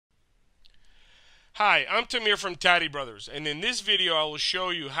Hi, I'm Tamir from TadiBrothers, and in this video I will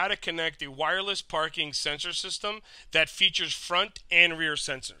show you how to connect a wireless parking sensor system that features front and rear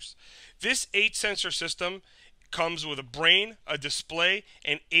sensors. This 8-sensor system comes with a brain, a display,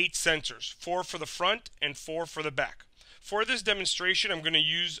 and 8 sensors, 4 for the front and 4 for the back. For this demonstration, I'm going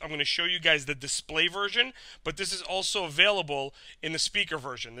to show you guys the display version, but this is also available in the speaker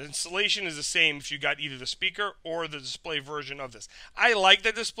version. The installation is the same if you got either the speaker or the display version of this. I like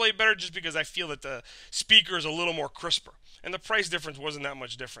the display better just because I feel that the speaker is a little more crisper, and the price difference wasn't that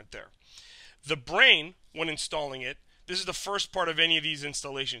much different there. The brain, when installing it, this is the first part of any of these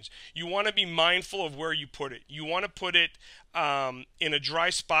installations. You want to be mindful of where you put it. You want to put it in a dry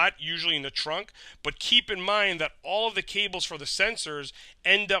spot, usually in the trunk, but keep in mind that all of the cables for the sensors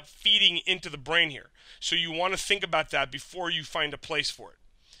end up feeding into the brain here. So you want to think about that before you find a place for it.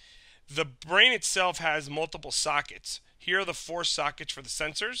 The brain itself has multiple sockets. Here are the 4 sockets for the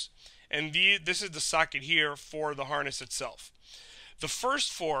sensors, and this is the socket here for the harness itself. The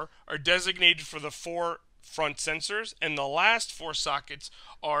first 4 are designated for the 4 front sensors, and the last 4 sockets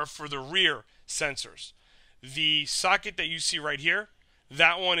are for the rear sensors. The socket that you see right here,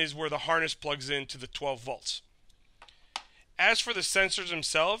 that one is where the harness plugs into the 12 volts. As for the sensors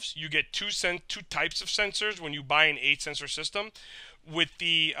themselves, you get two types of sensors when you buy an 8-sensor system. With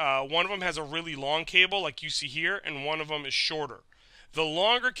the one of them has a really long cable like you see here, and one of them is shorter. The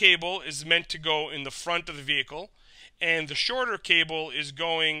longer cable is meant to go in the front of the vehicle, and the shorter cable is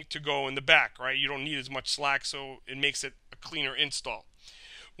going to go in the back, right? You don't need as much slack, so it makes it a cleaner install.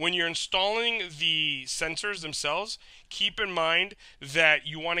 When you're installing the sensors themselves, keep in mind that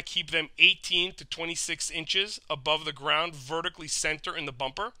you want to keep them 18 to 26 inches above the ground, vertically center in the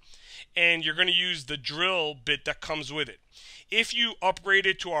bumper, and you're going to use the drill bit that comes with it. If you upgrade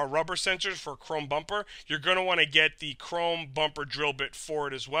it to our rubber sensors for a chrome bumper, you're going to want to get the chrome bumper drill bit for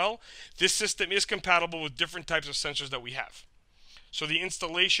it as well. This system is compatible with different types of sensors that we have, so the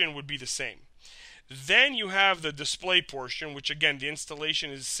installation would be the same. Then you have the display portion, which again, the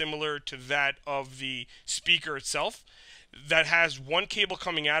installation is similar to that of the speaker itself. That has one cable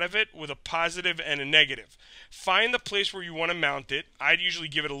coming out of it with a positive and a negative. Find the place where you want to mount it. I'd usually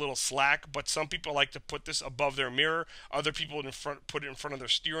give it a little slack, but some people like to put this above their mirror. Other people put it in front of their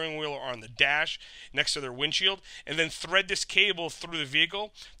steering wheel or on the dash next to their windshield, and then thread this cable through the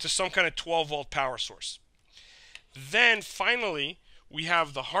vehicle to some kind of 12-volt power source. Then finally, we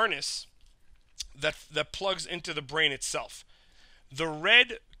have the harness that plugs into the brain itself. The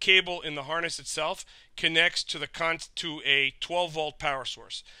red cable in the harness itself connects to a 12-volt power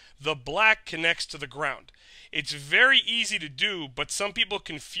source. The black connects to the ground. It's very easy to do, but some people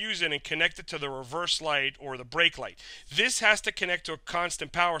confuse it and connect it to the reverse light or the brake light. This has to connect to a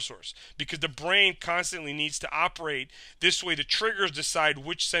constant power source because the brain constantly needs to operate. This way the triggers decide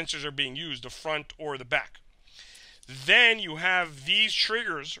which sensors are being used, the front or the back. Then you have these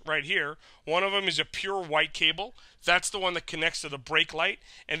triggers right here. One of them is a pure white cable. That's the one that connects to the brake light.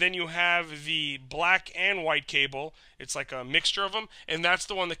 And then you have the black and white cable. It's like a mixture of them. And that's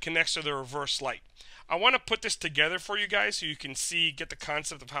the one that connects to the reverse light. I want to put this together for you guys so you can get the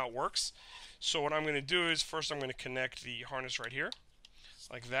concept of how it works. So what I'm going to do is first I'm going to connect the harness right here.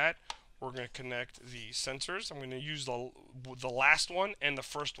 Like that. We're going to connect the sensors. I'm going to use the last one and the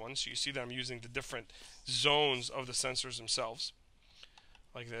first one. So you see that I'm using the different zones of the sensors themselves.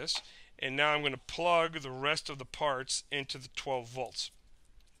 Like this. And now I'm going to plug the rest of the parts into the 12 volts.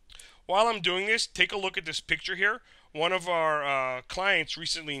 While I'm doing this, take a look at this picture here. One of our clients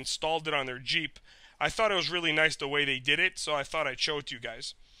recently installed it on their Jeep. I thought it was really nice the way they did it, so I thought I'd show it to you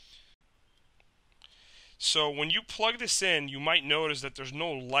guys. So when you plug this in, you might notice that there's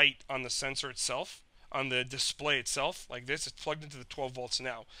no light on the sensor itself, on the display itself, like this. It's plugged into the 12 volts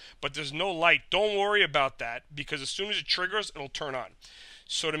now, but there's no light. Don't worry about that because as soon as it triggers, it'll turn on.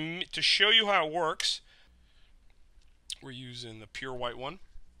 So to show you how it works, we're using the pure white one.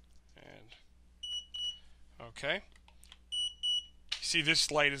 And okay. See,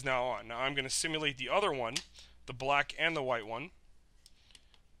 this light is now on. Now I'm going to simulate the other one, the black and the white one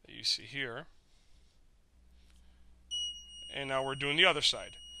that you see here. And now we're doing the other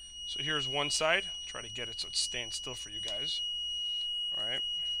side. So here's one side. Try to get it so it stands still for you guys. Alright.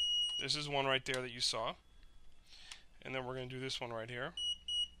 This is one right there that you saw. And then we're going to do this one right here.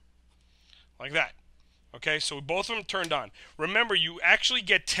 Like that. Okay, so both of them turned on. Remember, you actually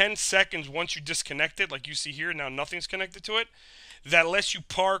get 10 seconds once you disconnect it, like you see here. Now nothing's connected to it. That lets you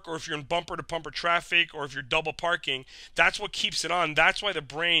park, or if you're in bumper-to-bumper traffic, or if you're double parking, that's what keeps it on. That's why the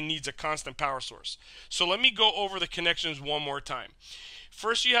brain needs a constant power source. So let me go over the connections one more time.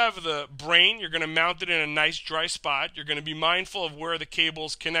 First, you have the brain. You're going to mount it in a nice dry spot. You're going to be mindful of where the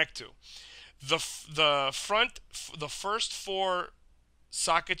cables connect to. The first four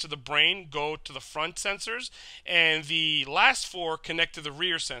sockets of the brain go to the front sensors, and the last four connect to the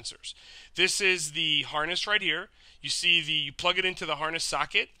rear sensors. This is the harness right here. You plug it into the harness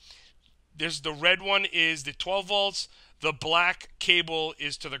socket. There's the red one is the 12 volts. The black cable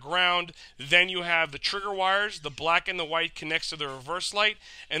is to the ground. Then you have the trigger wires. The black and the white connects to the reverse light,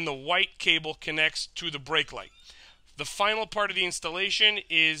 and the white cable connects to the brake light. The final part of the installation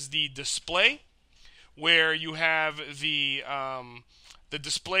is the display, where you have the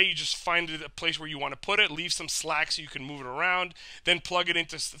display. You just find a place where you want to put it, leave some slack so you can move it around, then plug it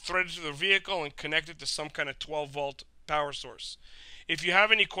into, thread it to the vehicle, and connect it to some kind of 12-volt power source. If you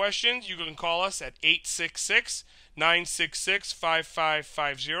have any questions, you can call us at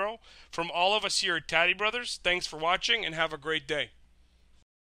 866-966-5550. From all of us here at Taddy Brothers, thanks for watching and have a great day.